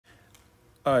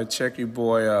All right, check your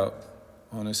boy out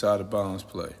on this out of bounds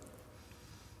play.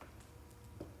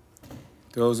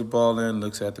 Throws the ball in,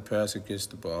 looks at the passer, gets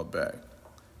the ball back.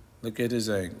 Look at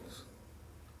his angles.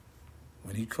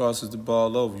 When he crosses the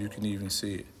ball over, you can even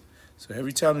see it. So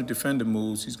every time the defender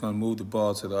moves, he's going to move the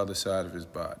ball to the other side of his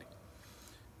body.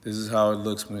 This is how it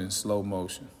looks when in slow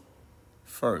motion.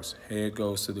 First, head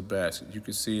goes to the basket. You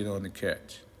can see it on the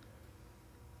catch.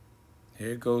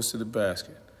 Head goes to the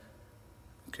basket.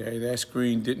 Okay, that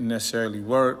screen didn't necessarily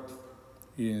work.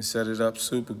 He didn't set it up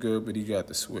super good, but he got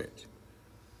the switch.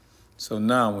 So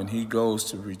now when he goes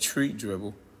to retreat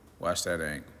dribble, watch that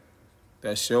angle.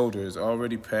 That shoulder is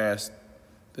already past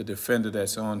the defender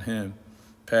that's on him,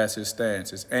 past his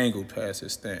stance. It's angled past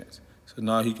his stance. So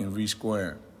now he can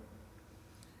re-square him.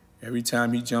 Every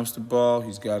time he jumps the ball,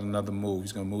 he's got another move.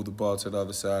 He's going to move the ball to the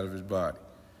other side of his body.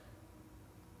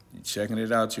 You're checking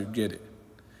it out, you'll get it.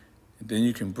 And then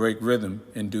you can break rhythm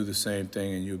and do the same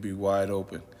thing, and you'll be wide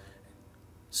open.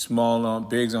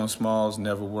 Bigs on smalls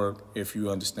never work if you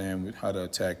understand how to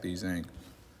attack these angles.